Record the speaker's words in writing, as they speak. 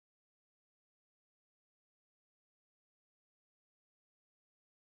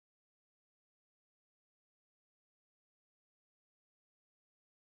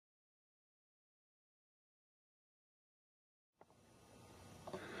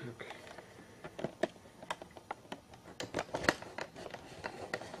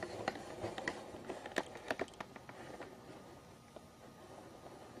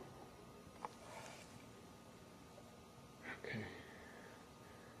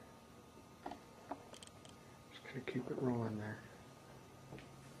Gonna keep it rolling there.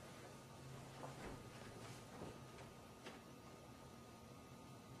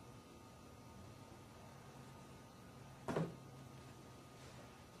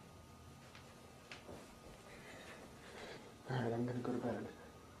 Alright, I'm gonna go to bed.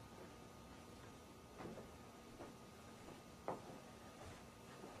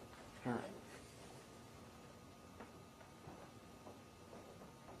 Alright.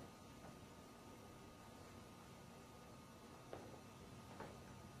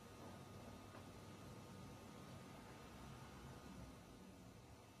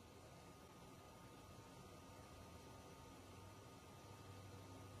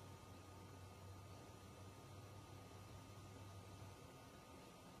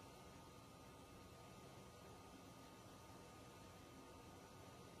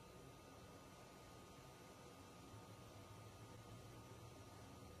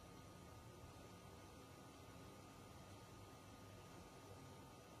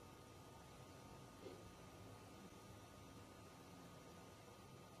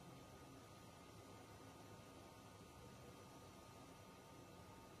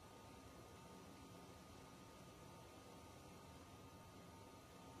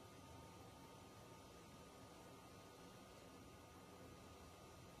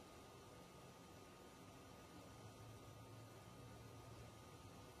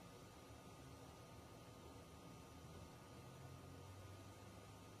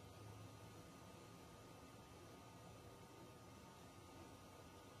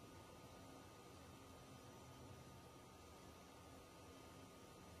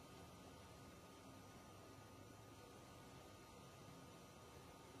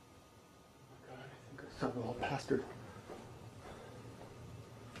 Son of a little bastard.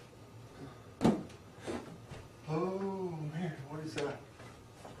 Oh man, what is that?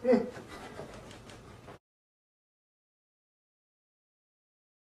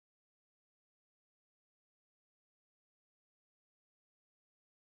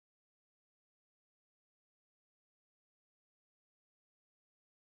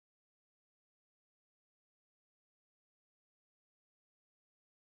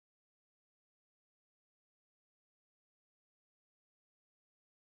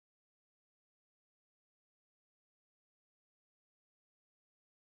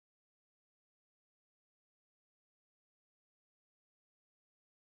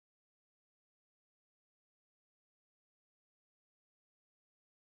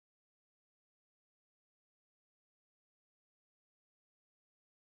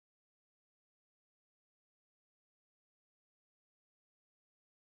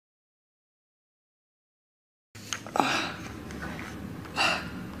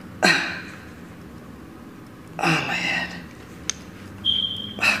 Oh, my head.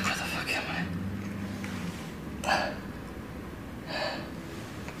 Fuck, where the fuck am I?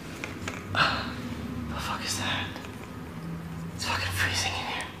 The fuck is that? It's fucking freezing in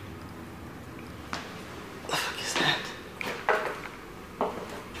here. The fuck is that?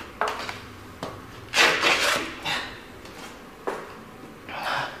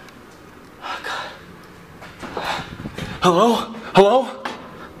 Oh, God. Hello? Hello?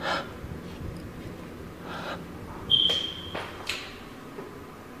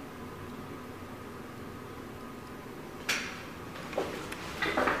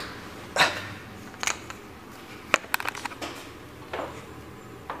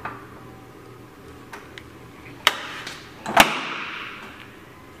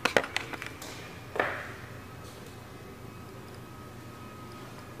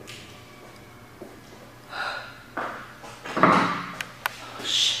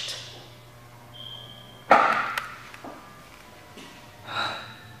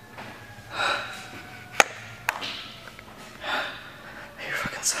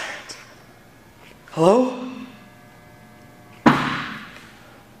 Hello?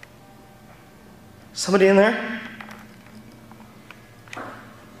 Somebody in there?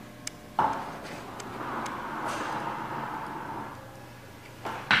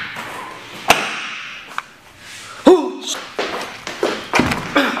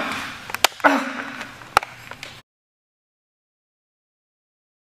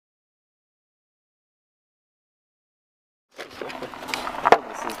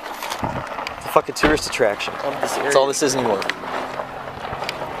 Fucking tourist attraction. That's all this is anymore.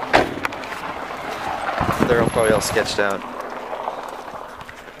 They're all probably all sketched out.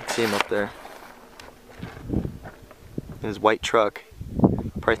 See him up there. In his white truck.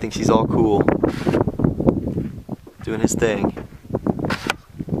 Probably thinks he's all cool. Doing his thing.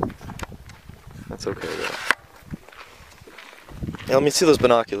 That's okay though. Yeah, let me see those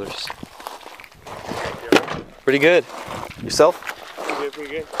binoculars. Pretty good. Yourself?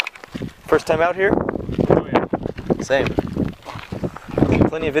 Pretty good. First time out here? Oh yeah. Same. Seen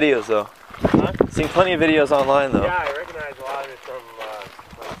plenty of videos though. Huh? Seen plenty of videos online though. Yeah, I recognize a lot of it from my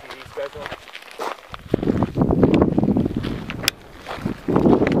TV schedule.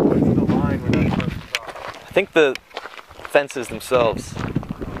 What's the line we're not supposed to cross? I think the fences themselves. I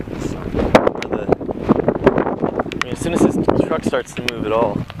mean, as soon as this truck starts to move at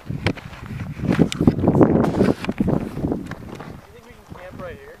all. You think we can camp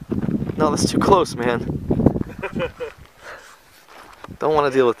right here? No, that's too close, man. Don't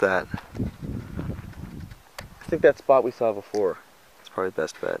want to deal with that. I think that spot we saw before is probably the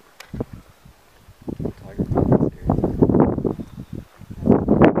best bet.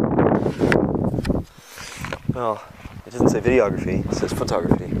 Well, it doesn't say videography, it says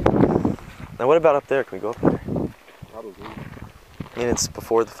photography. Now what about up there? Can we go up there? Probably. I mean, it's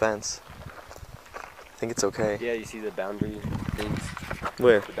before the fence. I think it's okay. Yeah, you see the boundary things?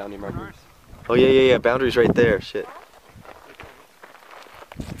 Where? The boundary markers. Oh yeah. Boundary's right there. Shit.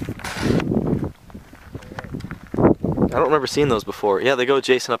 I don't remember seeing those before. Yeah, they go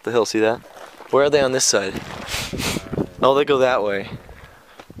adjacent up the hill. See that? Where are they on this side? Oh, they go that way.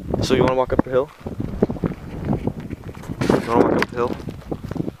 So you want to walk up the hill? You want to walk up the hill?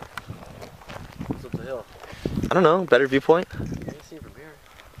 What's up the hill? I don't know. Better viewpoint? You can see it from here.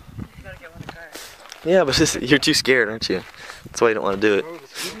 You gotta get one of the cars. Yeah, but you're too scared, aren't you? That's why you don't want to do it.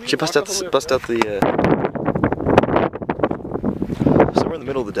 You should bust out the So we're in the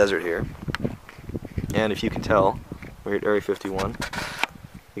middle of the desert here, and if you can tell, we're at Area 51.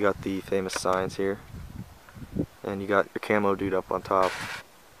 You got the famous signs here, and you got your camo dude up on top.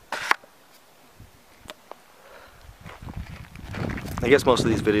 I guess most of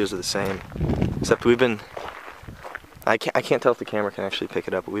these videos are the same, except we've been. I can't tell if the camera can actually pick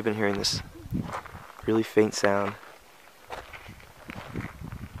it up, but we've been hearing this really faint sound.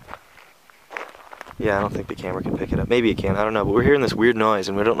 Yeah, I don't think the camera can pick it up. Maybe it can, I don't know. But we're hearing this weird noise,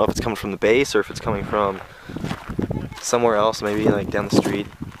 and we don't know if it's coming from the base or if it's coming from somewhere else, maybe like down the street.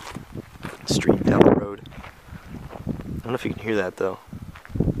 Down the road. I don't know if you can hear that, though.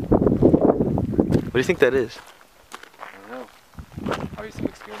 What do you think that is? I don't know. Probably some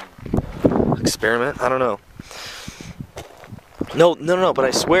experiment. Experiment? I don't know. No, but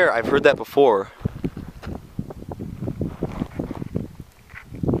I swear I've heard that before.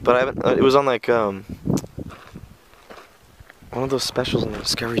 But I haven't, it was on like, one of those specials on the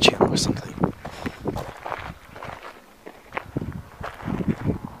Discovery Channel or something.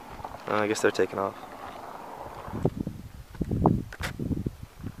 I guess they're taking off.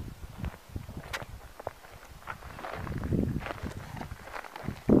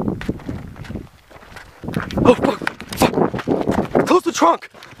 Oh, fuck! Close the trunk!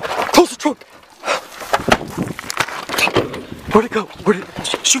 Close the trunk! Where'd it go?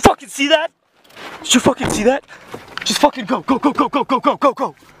 Did you fucking see that? Did you fucking see that? Just fucking go! Go!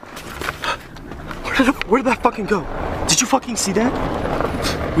 Where did that fucking go? Did you fucking see that?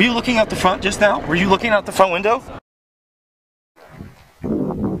 Were you looking out the front just now? Were you looking out the front window?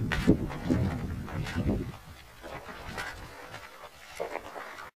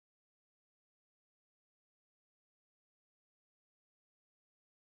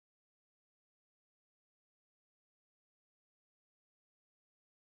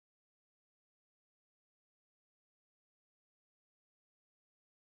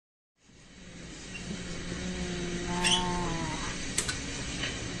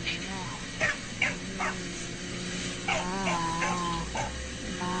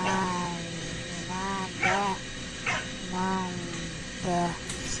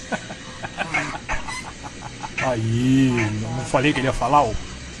 Aí, não falei que ele ia falar, ô.